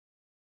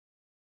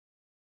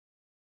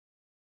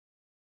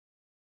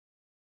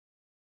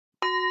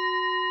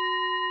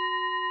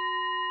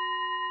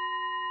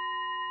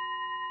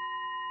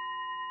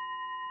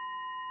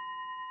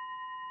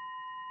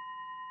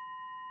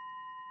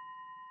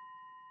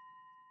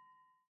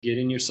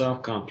Getting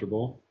yourself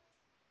comfortable.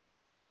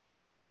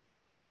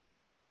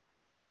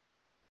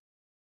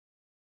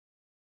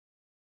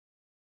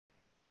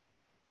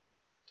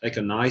 Take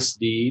a nice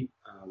deep,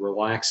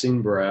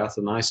 relaxing breath,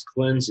 a nice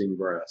cleansing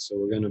breath. So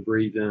we're going to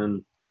breathe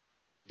in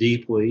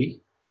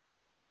deeply,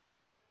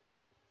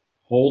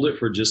 hold it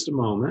for just a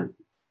moment,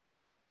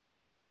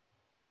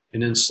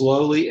 and then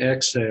slowly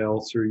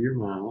exhale through your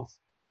mouth.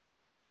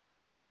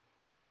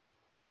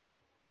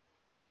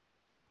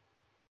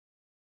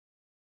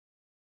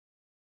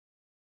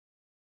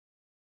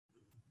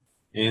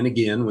 And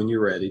again, when you're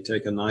ready,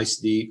 take a nice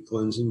deep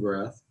cleansing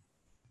breath.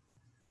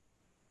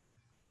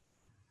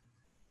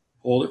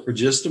 Hold it for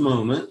just a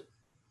moment,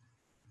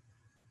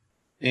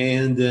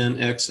 and then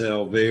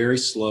exhale very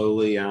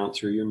slowly out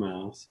through your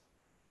mouth,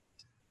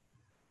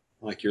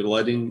 like you're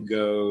letting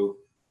go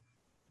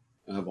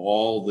of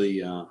all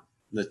the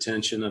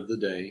tension of the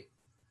day.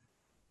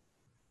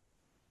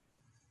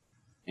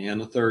 And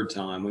a third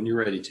time when you're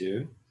ready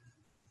to.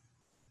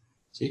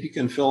 See if you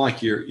can feel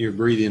like you're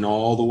breathing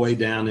all the way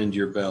down into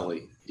your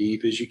belly,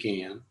 deep as you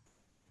can.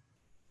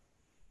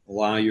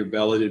 Allow your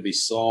belly to be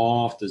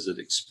soft as it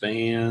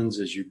expands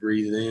as you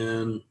breathe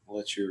in.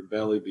 Let your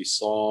belly be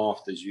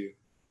soft as you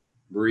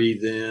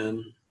breathe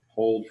in.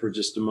 Hold for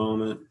just a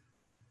moment.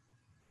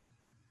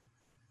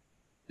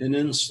 And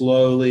then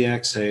slowly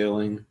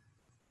exhaling,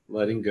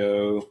 letting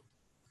go.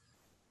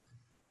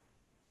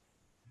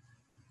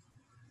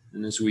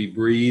 And as we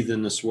breathe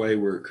in this way,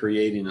 we're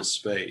creating a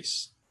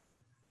space.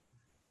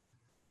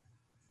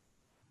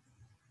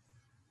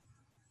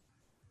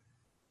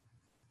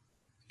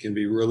 It can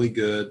be really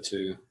good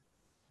to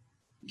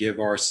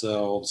give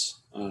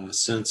ourselves a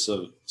sense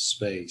of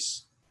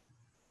space.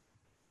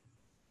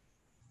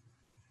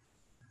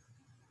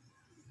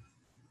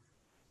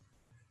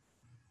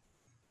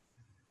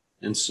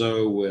 And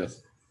so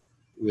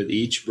with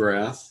each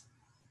breath,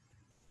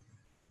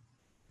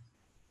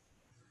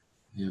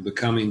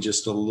 becoming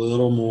just a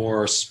little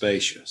more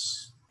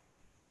spacious.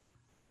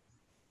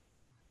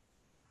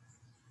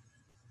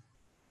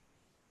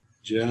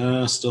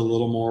 Just a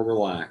little more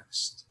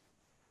relaxed.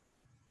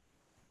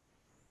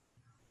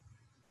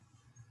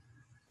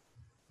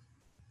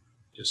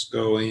 Just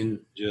going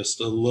just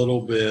a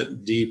little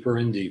bit deeper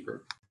and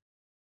deeper.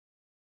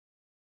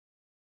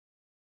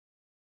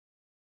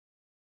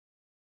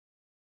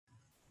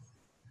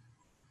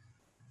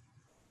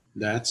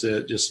 That's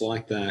it, just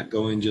like that,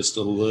 going just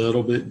a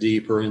little bit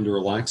deeper into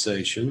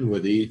relaxation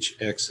with each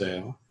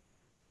exhale.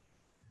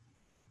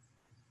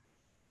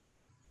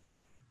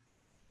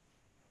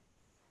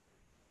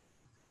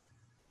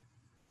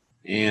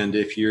 And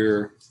if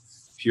you're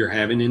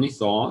having any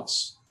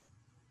thoughts,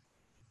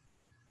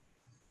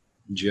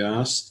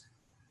 just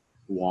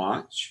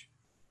watch,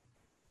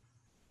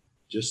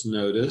 just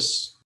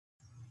notice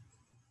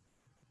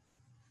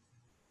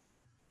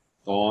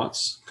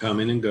thoughts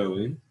coming and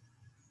going.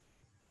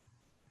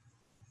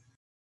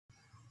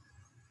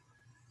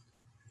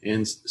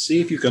 And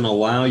see if you can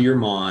allow your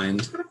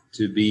mind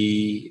to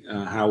be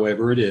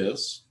however it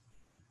is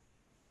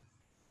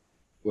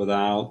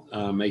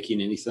without making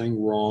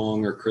anything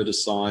wrong or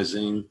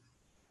criticizing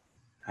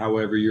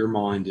however your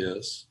mind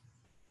is.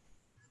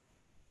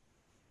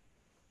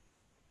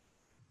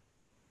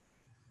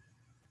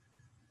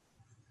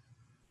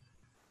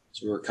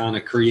 So we're kind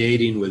of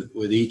creating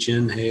with each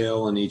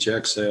inhale and each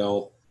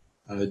exhale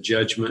a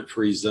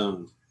judgment-free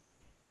zone.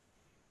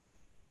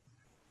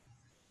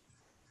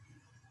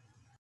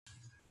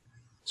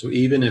 So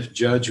even if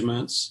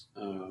judgments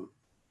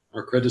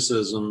or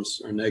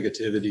criticisms or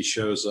negativity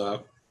shows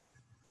up,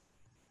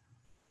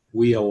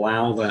 we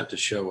allow that to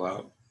show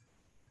up.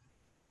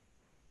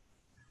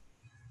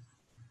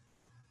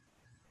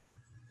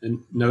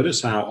 And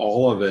notice how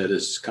all of it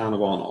is kind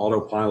of on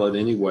autopilot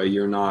anyway.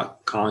 You're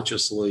not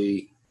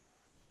consciously,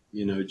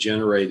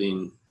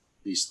 generating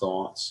these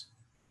thoughts.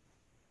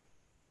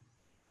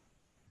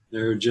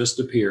 They're just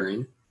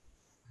appearing.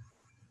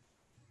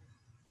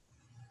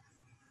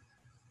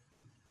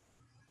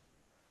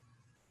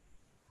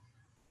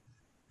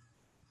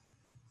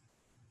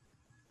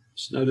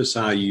 Just notice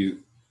how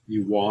you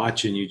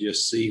watch and you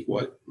just see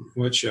what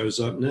shows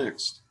up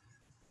next.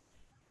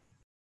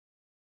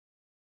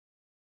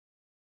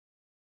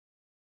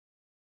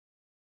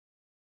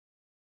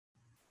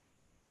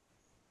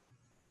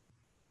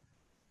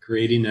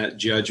 Creating that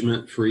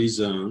judgment-free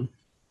zone.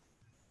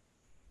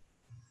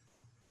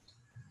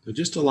 So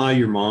just allow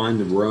your mind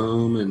to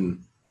roam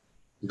and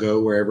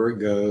go wherever it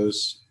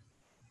goes.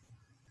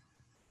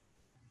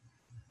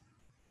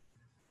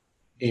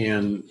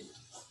 And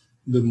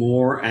the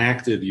more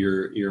active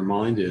your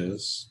mind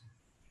is,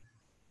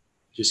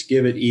 just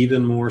give it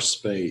even more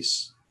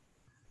space.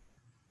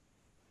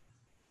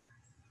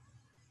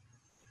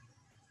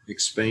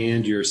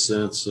 Expand your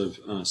sense of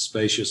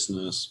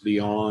spaciousness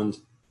beyond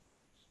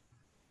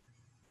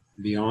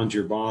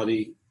your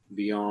body,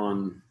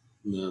 beyond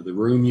the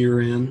room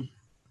you're in.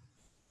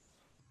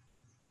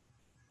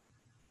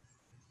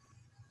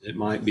 It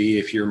might be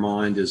if your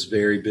mind is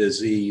very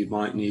busy, you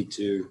might need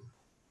to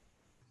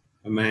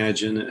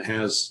imagine it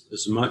has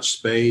as much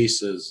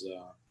space as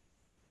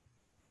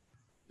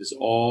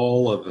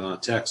all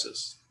of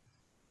Texas.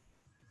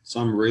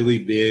 Some really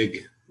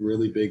big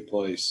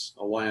place,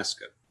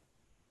 Alaska.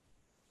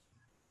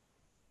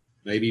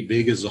 Maybe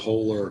big as the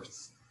whole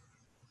earth.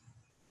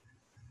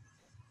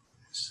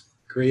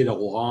 Create a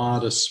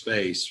lot of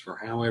space for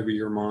however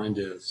your mind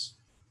is.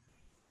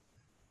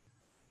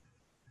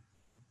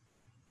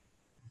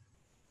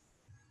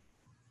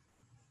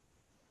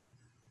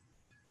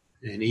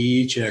 And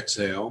each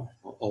exhale,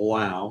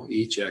 allow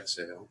each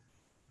exhale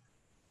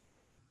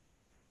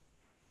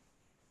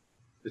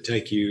to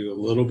take you a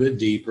little bit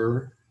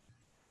deeper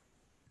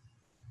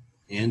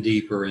and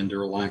deeper into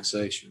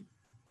relaxation.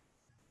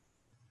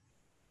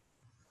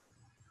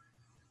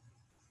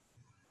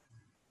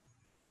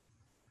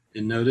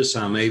 And notice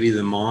how maybe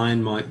the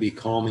mind might be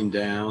calming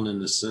down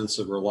and the sense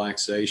of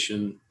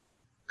relaxation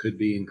could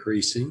be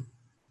increasing.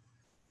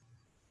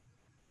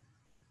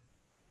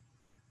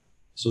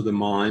 So the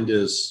mind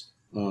is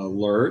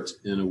alert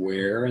and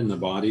aware, and the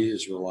body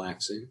is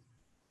relaxing.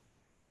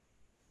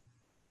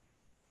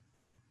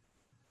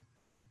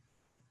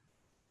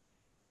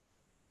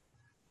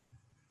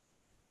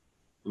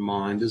 The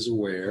mind is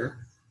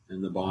aware,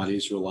 and the body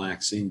is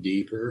relaxing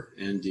deeper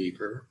and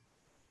deeper.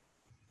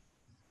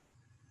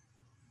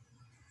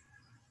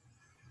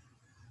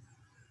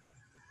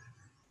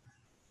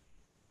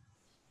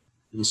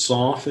 And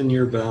soften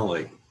your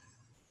belly.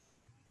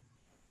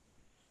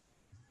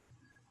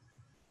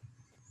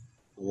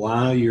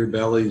 Allow your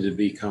belly to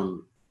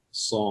become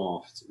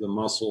soft. The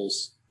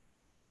muscles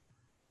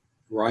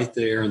right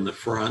there in the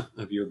front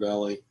of your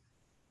belly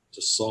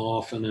to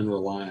soften and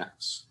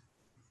relax.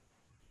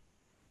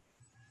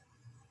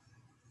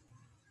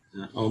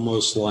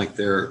 Almost like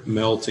they're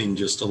melting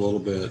just a little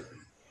bit.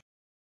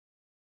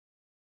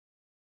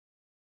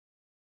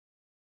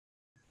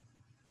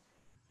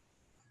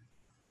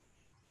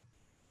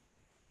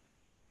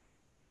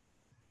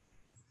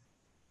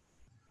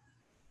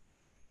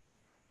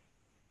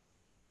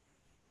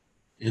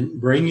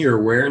 And bring your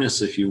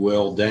awareness, if you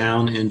will,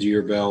 down into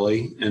your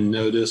belly and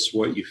notice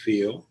what you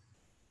feel.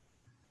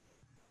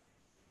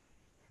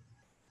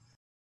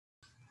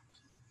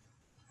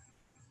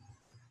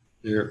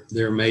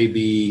 There may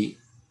be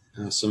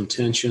some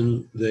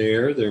tension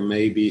there. There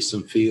may be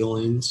some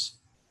feelings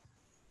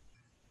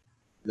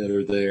that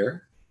are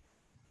there.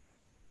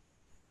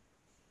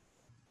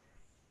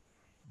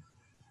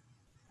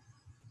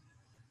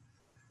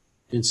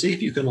 And see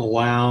if you can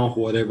allow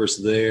whatever's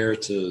there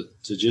to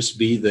just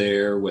be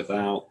there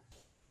without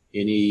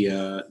any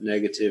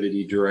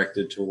negativity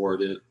directed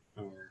toward it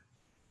or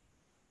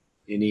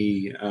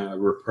any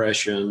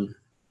repression.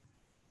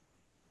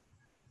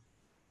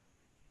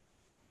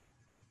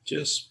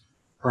 Just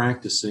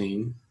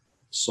practicing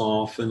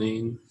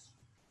softening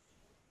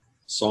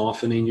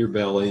your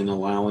belly and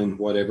allowing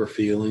whatever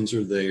feelings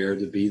are there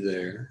to be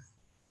there.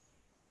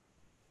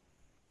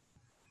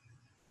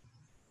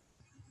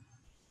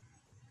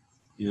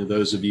 You know,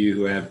 those of you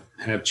who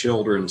have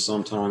children,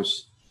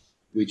 sometimes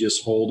we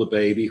just hold a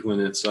baby when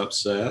it's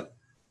upset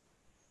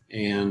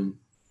and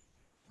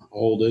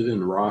hold it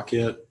and rock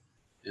it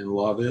and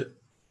love it.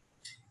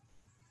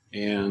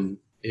 And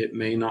it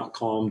may not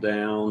calm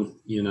down,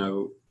 you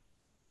know,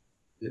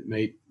 it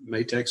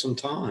may take some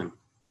time.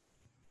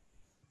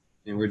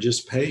 And we're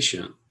just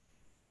patient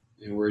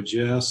and we're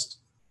just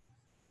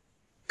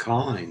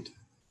kind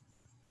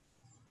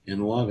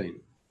and loving.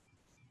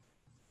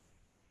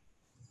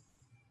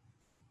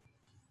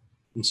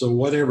 And so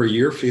whatever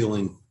you're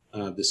feeling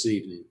this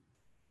evening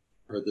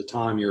or at the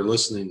time you're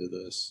listening to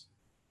this,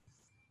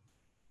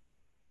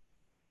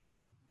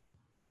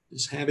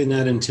 is having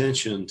that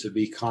intention to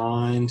be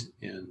kind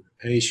and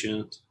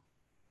patient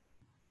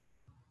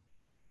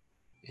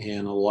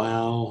and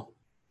allow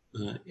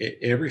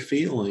every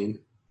feeling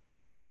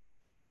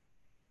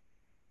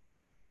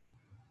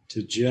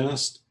to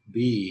just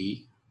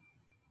be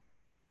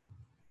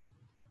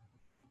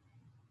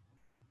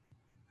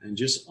and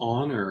just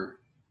honor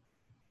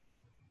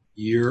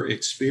your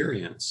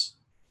experience.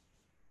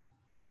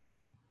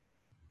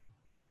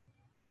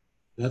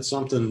 That's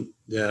something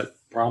that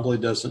probably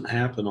doesn't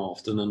happen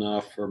often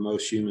enough for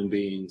most human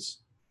beings,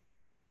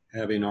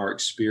 having our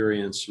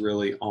experience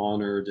really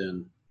honored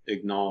and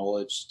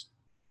acknowledged,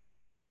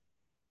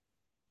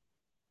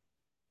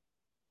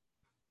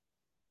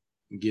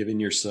 giving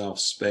yourself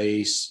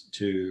space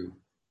to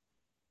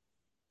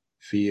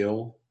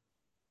feel.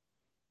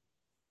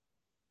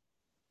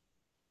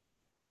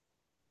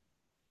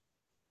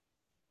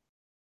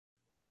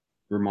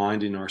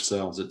 Reminding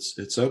ourselves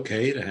it's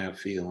okay to have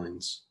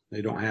feelings.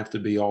 They don't have to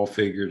be all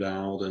figured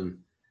out and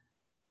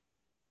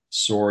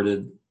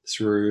sorted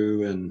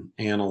through and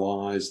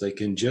analyzed. They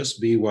can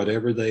just be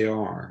whatever they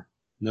are.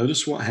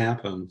 Notice what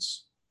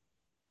happens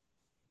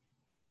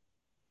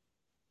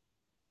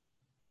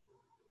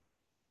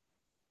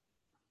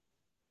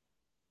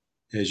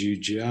as you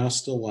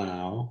just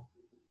allow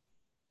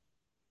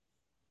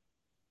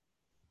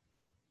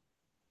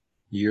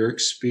your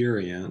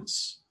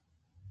experience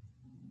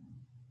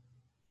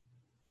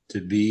to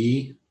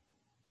be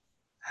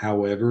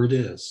however it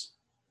is.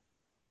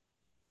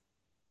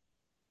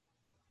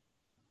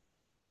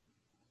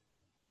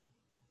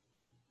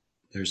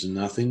 There's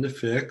nothing to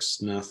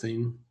fix,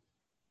 nothing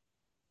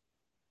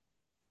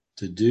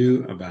to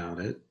do about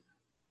it.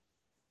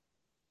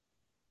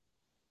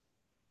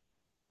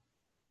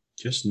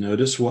 Just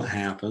notice what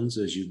happens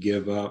as you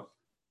give up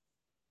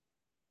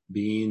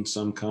being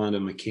some kind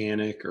of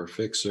mechanic or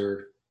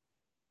fixer,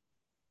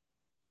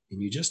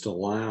 and you just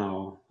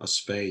allow a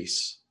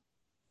space.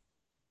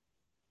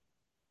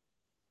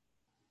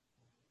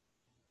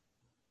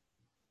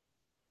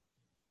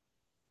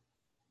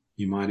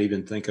 You might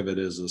even think of it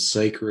as a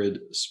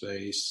sacred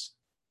space.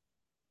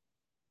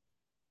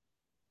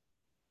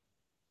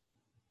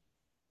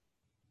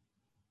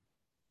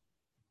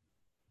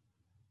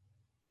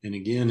 And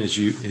again, as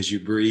you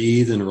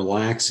breathe and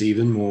relax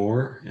even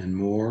more and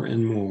more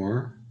and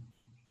more,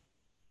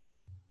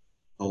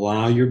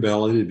 allow your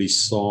belly to be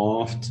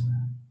soft.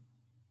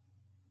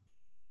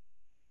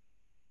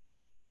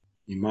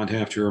 You might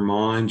have to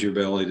remind your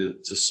belly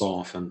to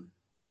soften,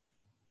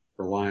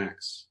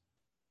 relax.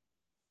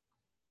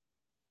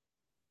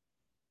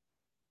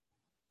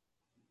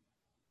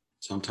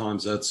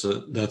 Sometimes that's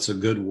a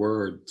good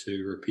word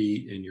to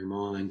repeat in your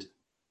mind.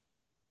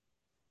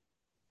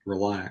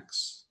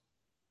 Relax.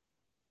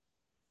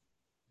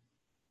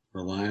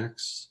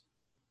 Relax.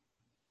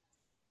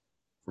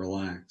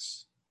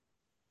 Relax.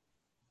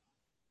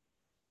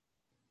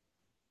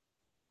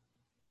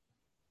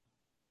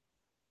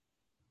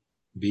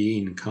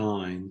 Being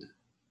kind,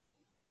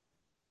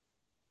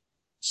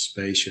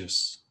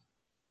 spacious.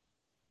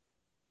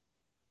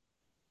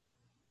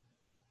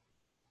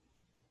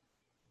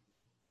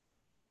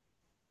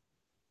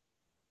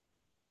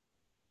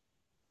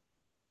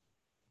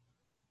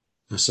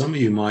 Now, some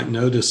of you might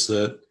notice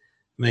that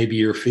maybe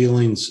your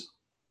feelings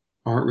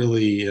aren't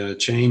really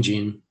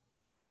changing.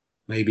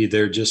 Maybe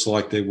they're just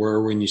like they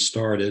were when you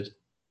started.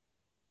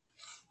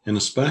 And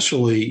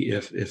especially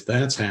if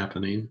that's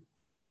happening,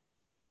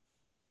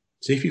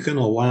 see if you can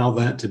allow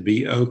that to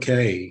be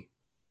okay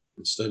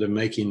instead of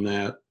making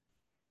that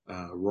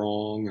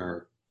wrong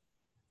or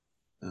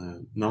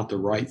not the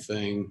right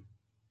thing.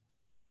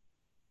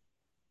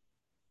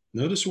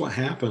 Notice what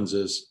happens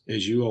as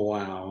you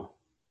allow,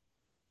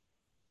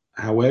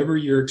 however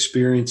your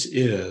experience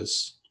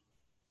is,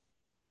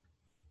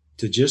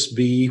 to just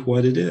be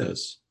what it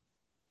is,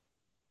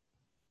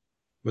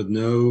 with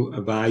no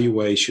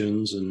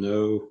evaluations and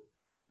no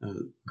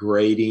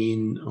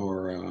grading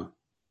or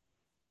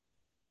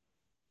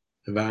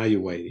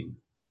evaluating.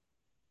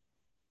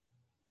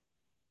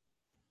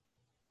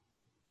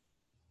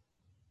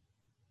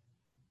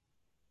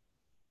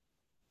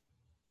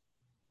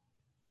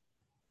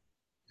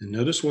 And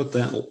notice what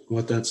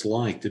that's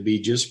like, to be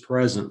just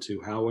present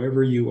to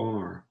however you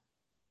are.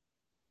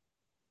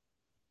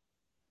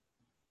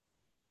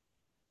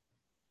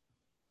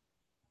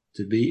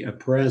 To be a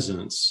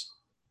presence,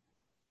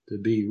 to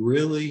be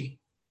really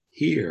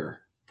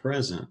here,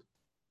 present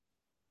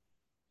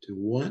to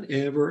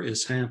whatever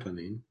is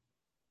happening,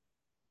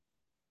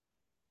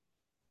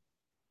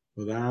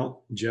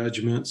 without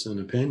judgments and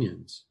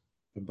opinions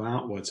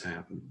about what's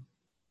happening.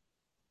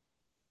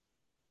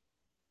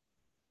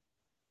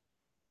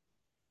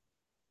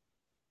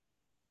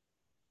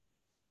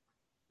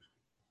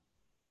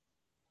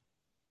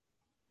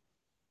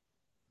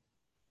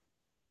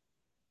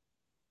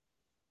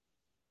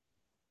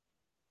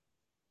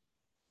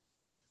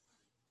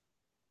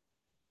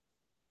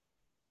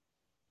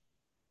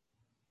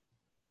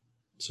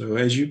 So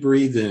as you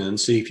breathe in,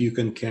 see if you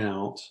can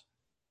count.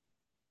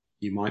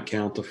 You might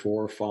count to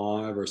 4 or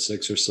 5 or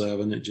 6 or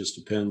 7. It just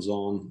depends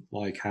on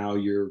like how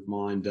your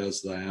mind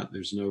does that.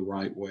 There's no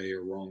right way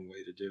or wrong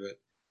way to do it.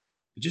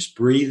 You just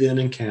breathe in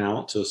and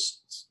count to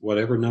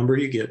whatever number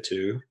you get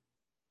to.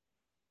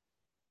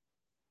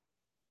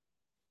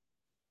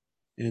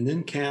 And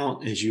then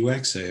count as you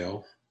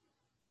exhale.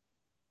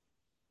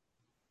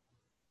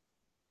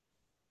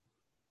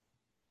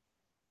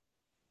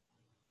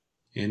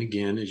 And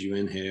again, as you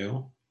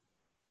inhale.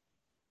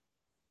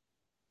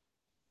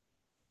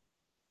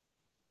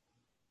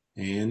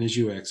 And as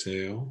you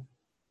exhale.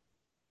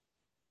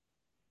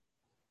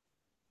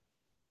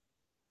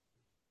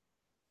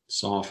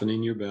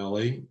 Softening your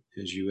belly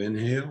as you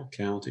inhale,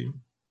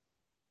 counting.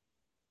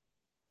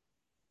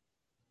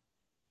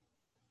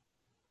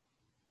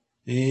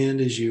 And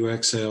as you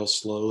exhale,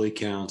 slowly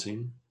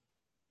counting.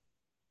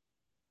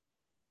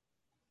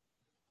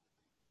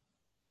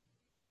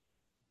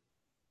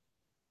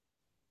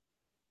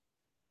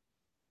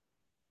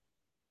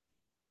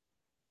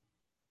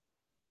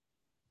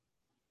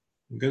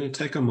 I'm going to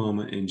take a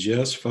moment and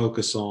just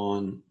focus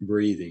on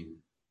breathing.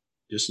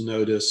 Just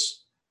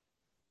notice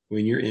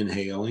when you're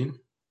inhaling.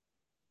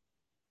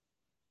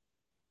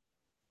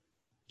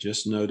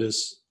 Just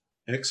notice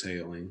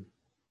exhaling.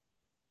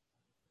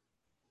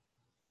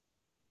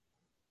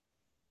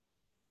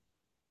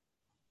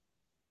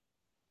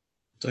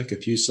 Take a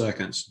few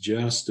seconds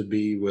just to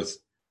be with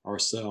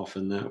ourselves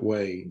in that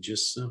way,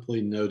 just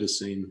simply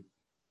noticing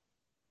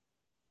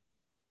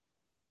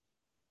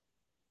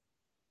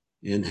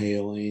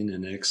inhaling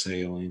and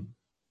exhaling.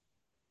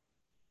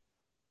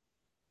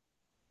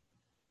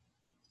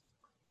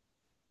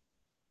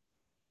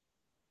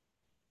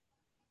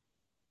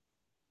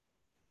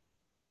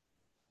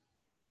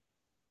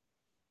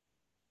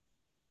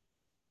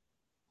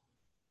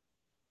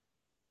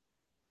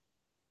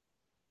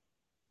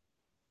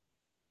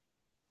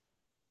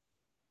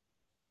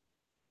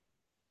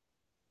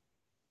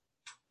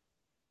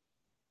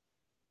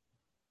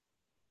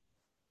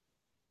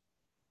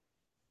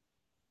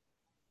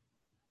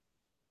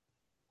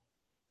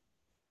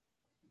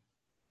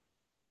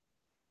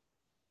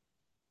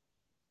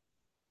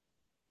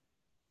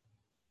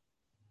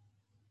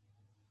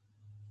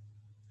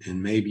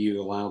 And maybe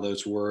you allow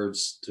those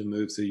words to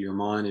move through your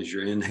mind as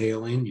you're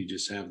inhaling. You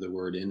just have the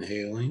word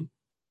inhaling.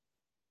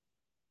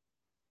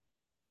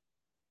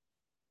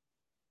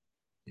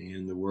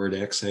 And the word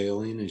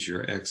exhaling as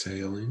you're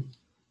exhaling.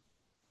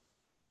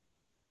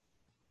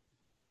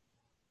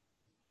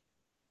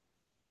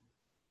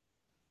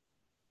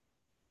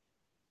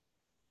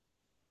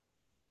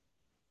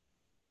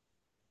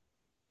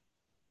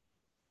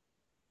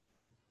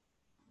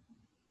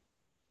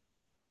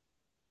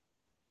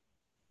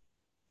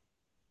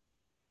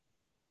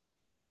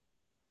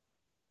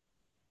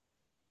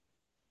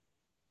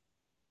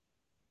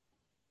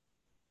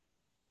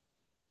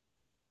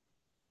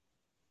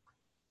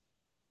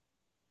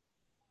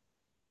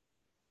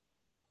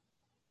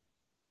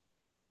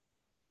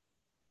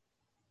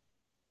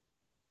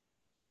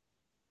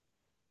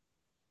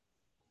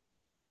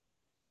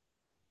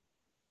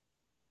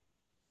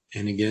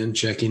 And again,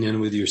 checking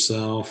in with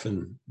yourself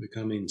and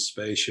becoming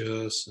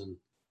spacious and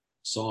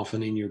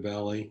softening your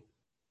belly,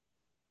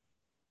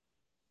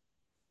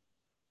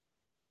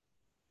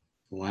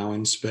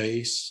 allowing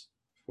space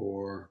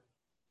for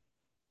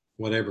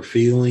whatever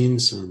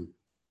feelings and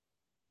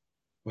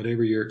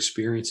whatever your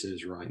experience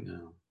is right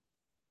now.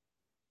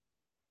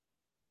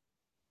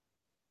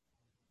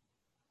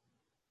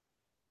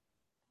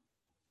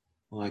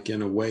 Like,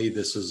 in a way,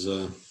 this is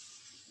a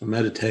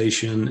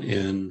meditation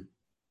in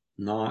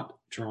not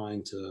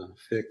trying to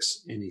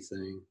fix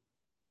anything,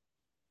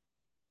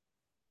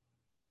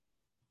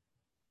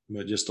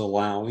 but just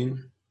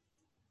allowing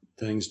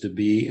things to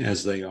be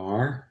as they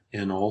are,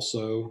 and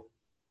also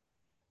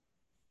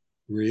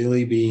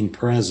really being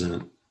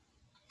present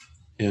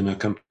in a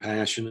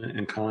compassionate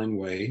and kind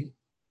way,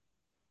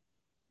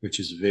 which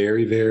is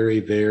very,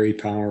 very, very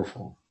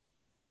powerful.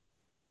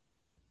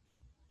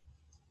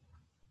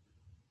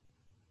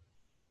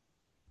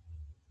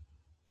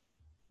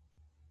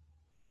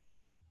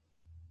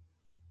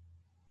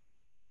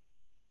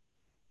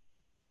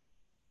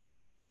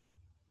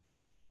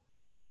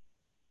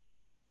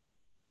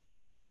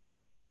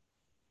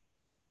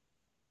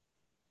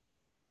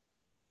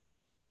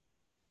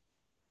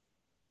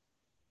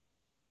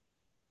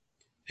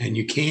 And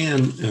you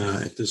can,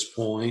 at this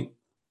point,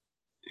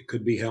 it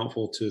could be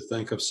helpful to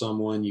think of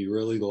someone you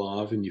really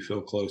love and you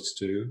feel close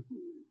to,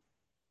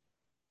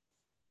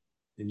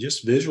 and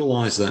just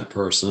visualize that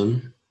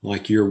person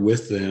like you're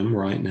with them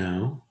right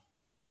now.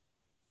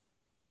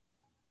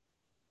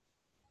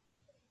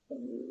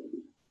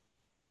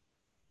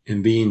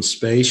 And being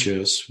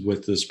spacious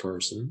with this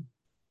person,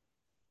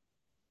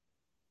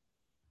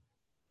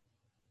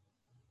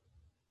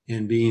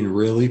 and being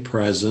really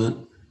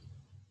present,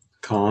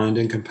 kind,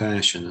 and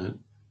compassionate,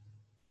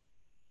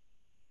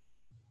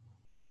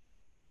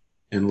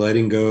 and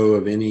letting go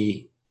of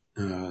any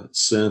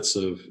sense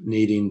of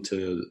needing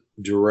to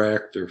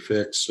direct or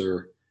fix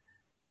or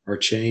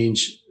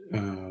change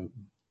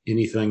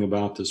anything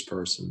about this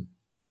person,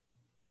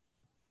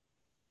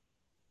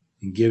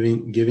 and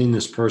giving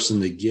this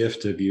person the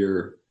gift of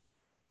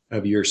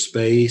your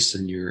space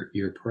and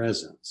your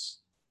presence.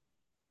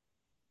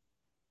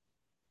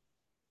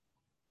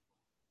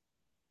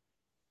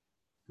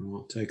 And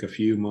we'll take a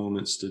few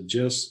moments to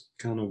just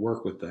kind of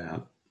work with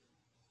that.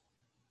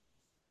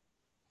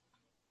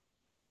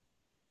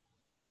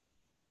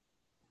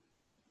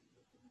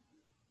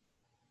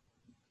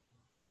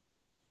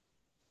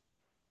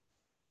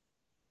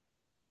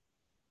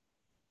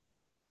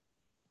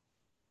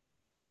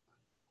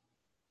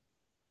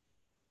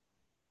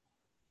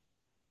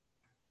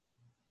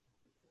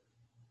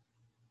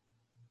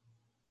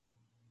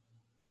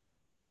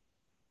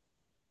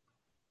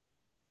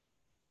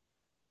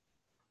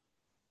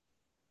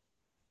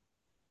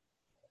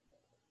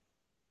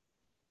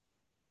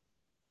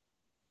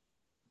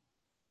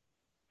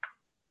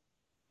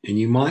 And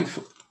you might,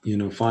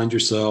 find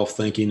yourself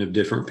thinking of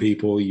different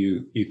people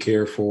you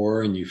care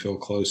for and you feel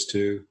close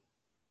to.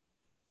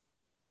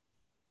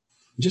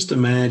 Just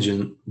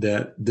imagine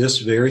that this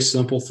very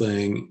simple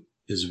thing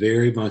is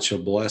very much a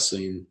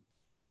blessing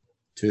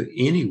to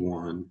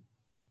anyone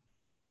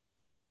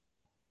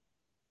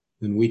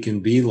when we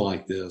can be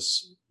like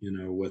this,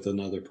 with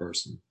another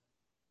person.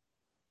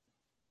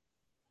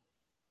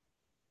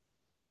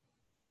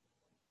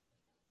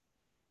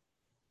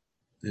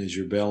 As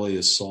your belly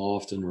is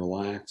soft and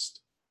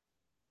relaxed,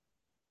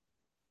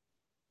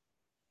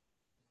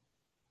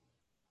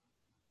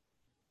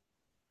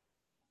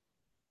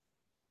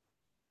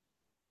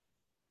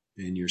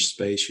 and you're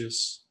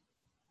spacious.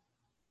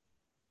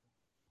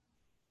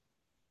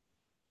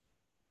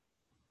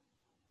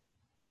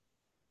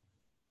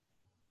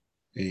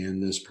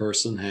 And this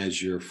person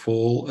has your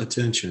full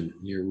attention.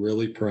 You're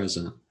really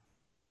present.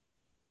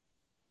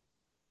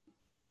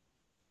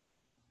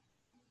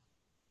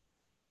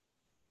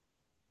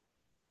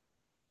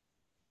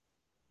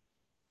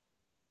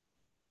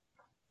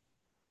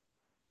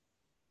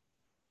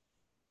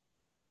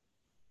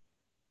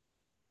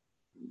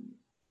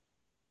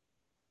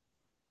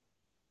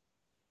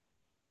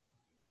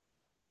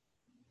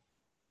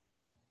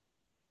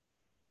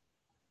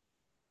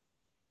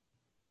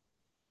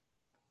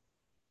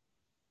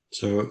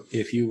 So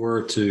if you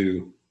were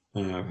to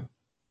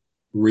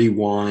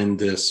rewind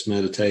this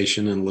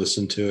meditation and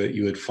listen to it,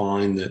 you would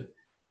find that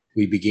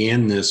we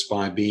began this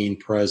by being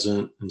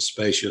present and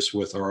spacious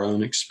with our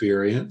own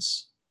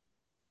experience.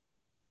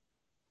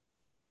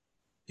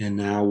 And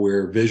now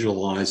we're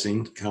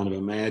visualizing, kind of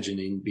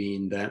imagining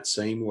being that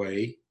same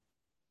way,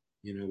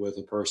 with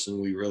a person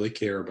we really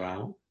care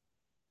about.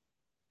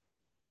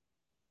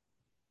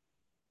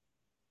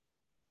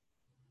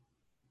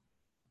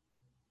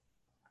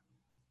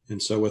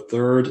 And so a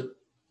third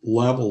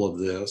level of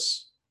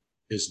this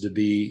is to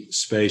be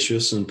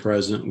spacious and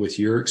present with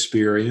your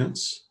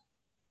experience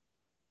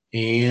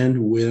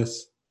and with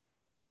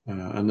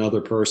another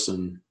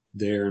person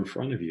there in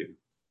front of you,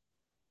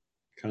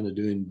 kind of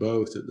doing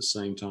both at the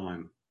same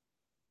time.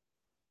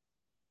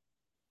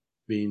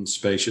 Being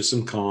spacious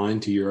and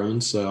kind to your own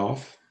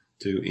self,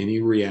 to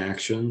any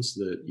reactions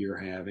that you're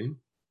having.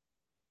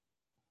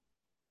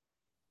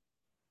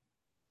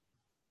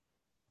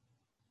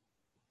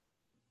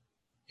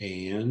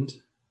 And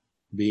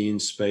being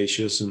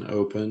spacious and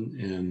open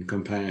and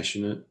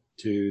compassionate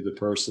to the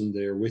person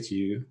there with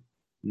you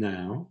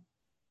now,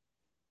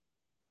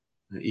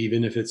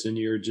 even if it's in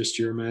just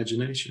your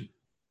imagination.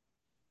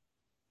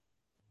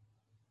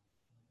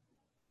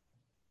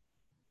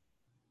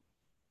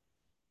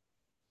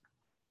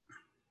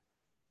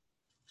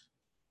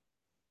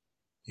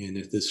 And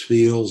if this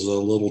feels a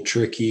little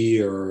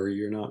tricky or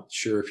you're not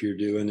sure if you're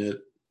doing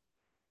it,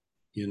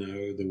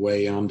 the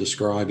way I'm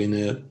describing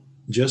it,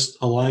 just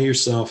allow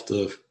yourself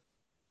to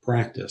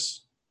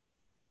practice.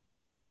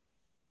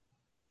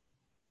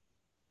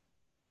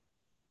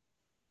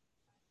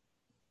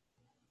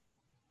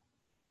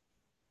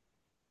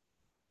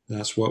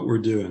 That's what we're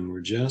doing. We're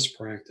just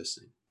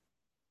practicing.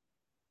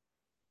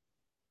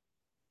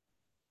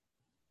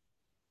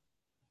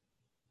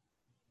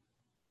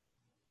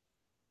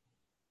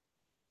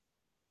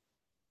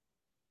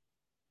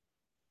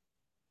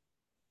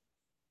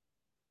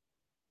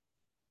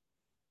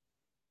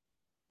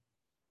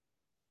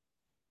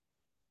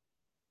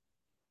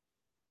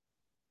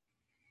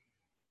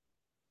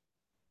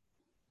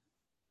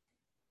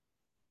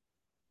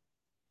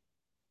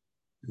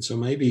 And so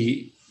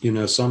maybe,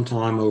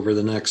 sometime over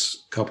the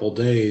next couple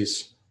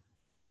days,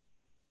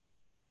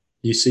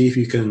 you see if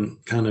you can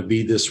kind of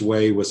be this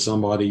way with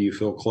somebody you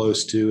feel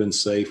close to and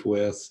safe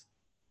with.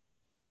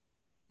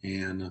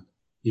 And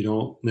you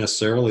don't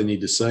necessarily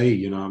need to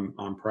say,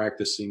 I'm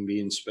practicing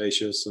being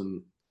spacious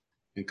and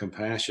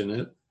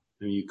compassionate.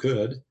 I mean, you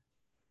could,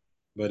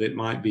 but it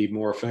might be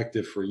more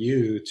effective for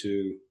you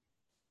to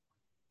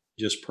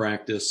just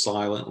practice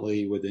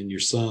silently within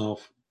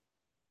yourself.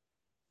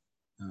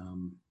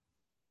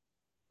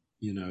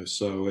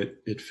 So it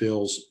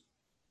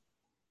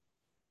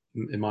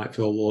might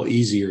feel a little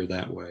easier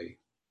that way,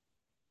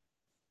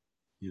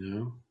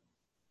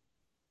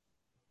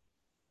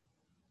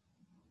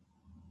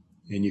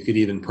 And you could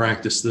even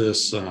practice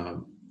this,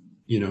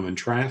 in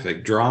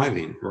traffic,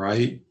 driving,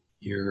 right?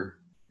 You're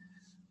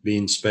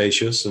being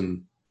spacious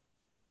and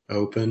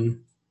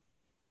open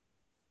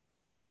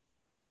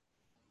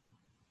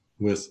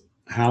with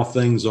how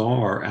things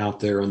are out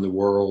there in the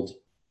world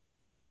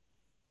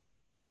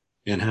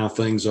and how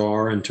things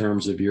are in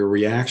terms of your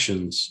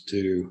reactions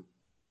to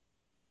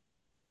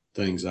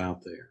things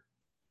out there.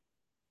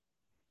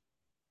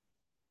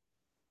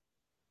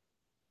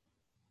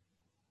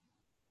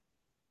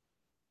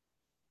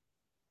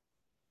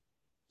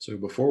 So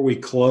before we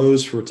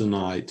close for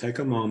tonight, take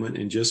a moment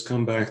and just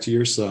come back to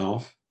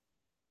yourself,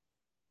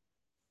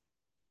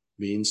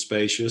 being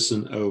spacious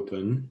and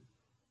open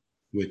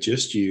with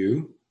just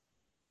you.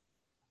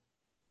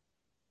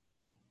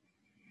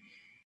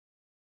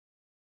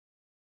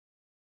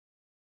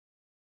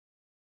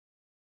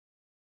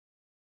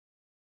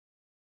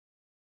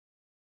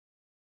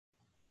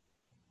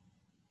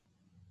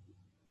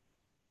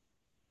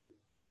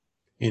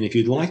 And if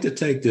you'd like to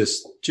take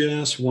this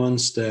just one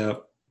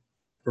step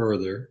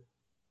further,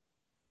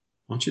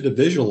 I want you to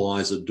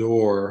visualize a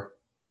door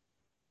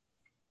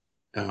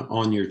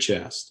on your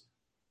chest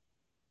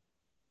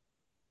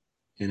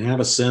and have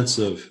a sense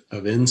of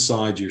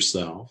inside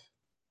yourself.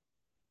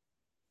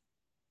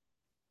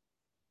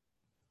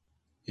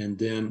 And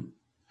then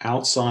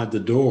outside the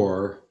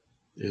door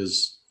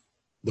is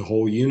the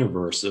whole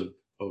universe of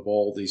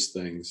all these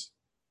things.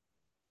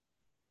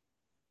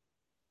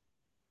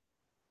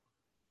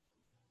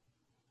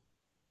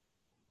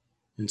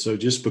 And so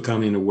just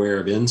becoming aware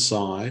of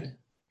inside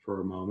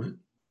for a moment,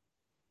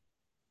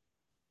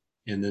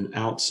 and then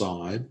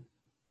outside,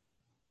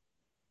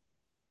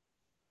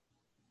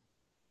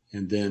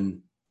 and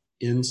then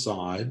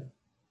inside,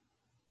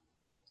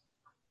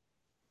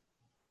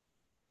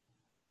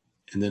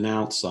 and then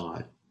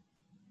outside.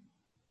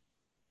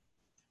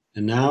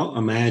 And now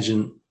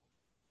imagine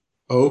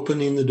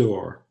opening the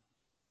door.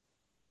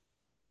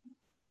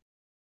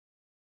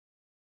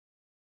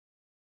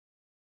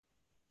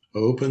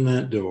 Open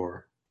that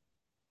door.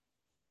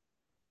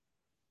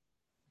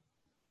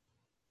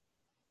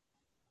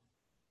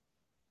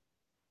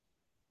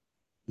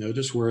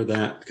 Notice where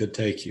that could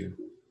take you.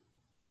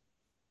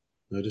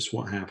 Notice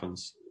what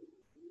happens.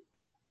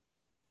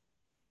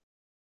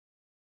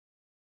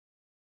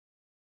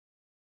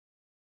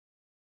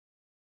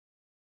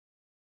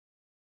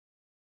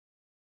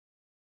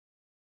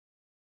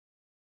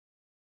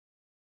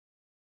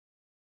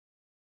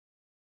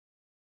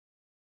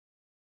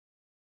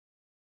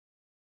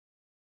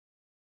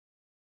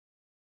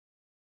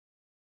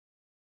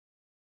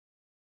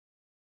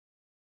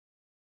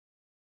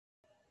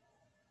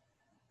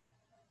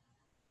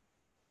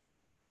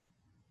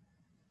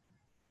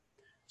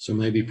 So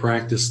maybe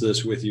practice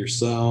this with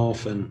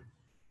yourself, and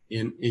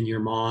in your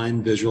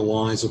mind,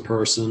 visualize a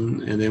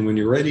person. And then when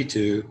you're ready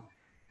to,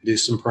 do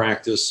some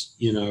practice,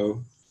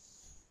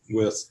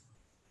 with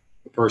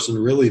the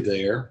person really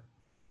there.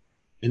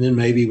 And then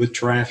maybe with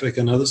traffic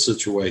and other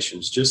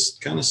situations, just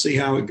kind of see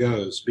how it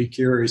goes. Be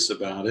curious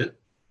about it.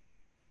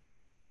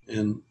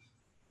 And,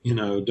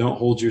 don't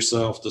hold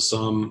yourself to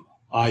some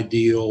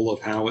ideal of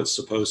how it's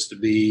supposed to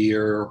be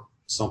or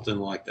something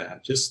like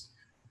that. Just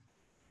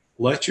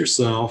let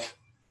yourself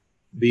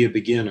be a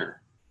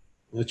beginner.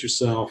 Let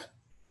yourself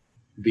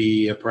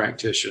be a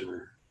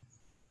practitioner.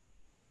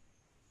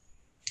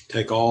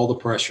 Take all the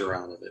pressure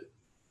out of it.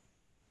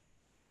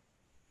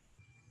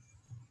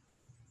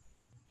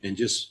 And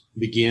just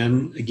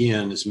begin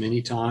again as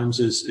many times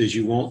as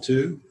you want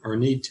to or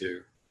need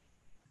to.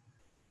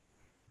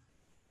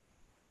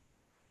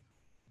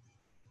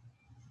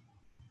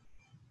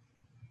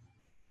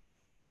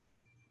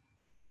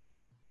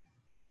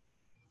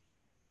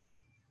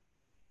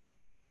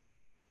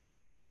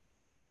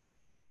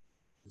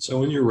 So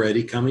when you're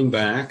ready, coming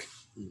back,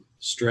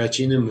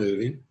 stretching and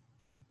moving.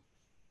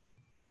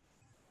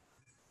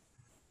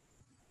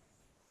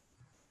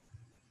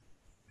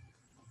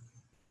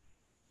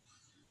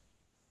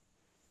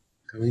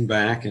 Coming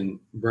back and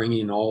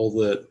bringing all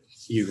that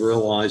you've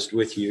realized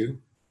with you.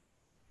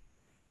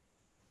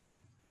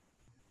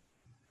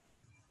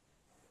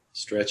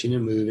 Stretching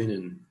and moving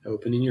and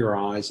opening your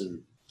eyes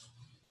and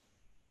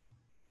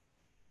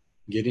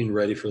getting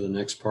ready for the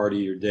next part of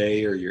your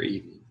day or your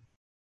evening.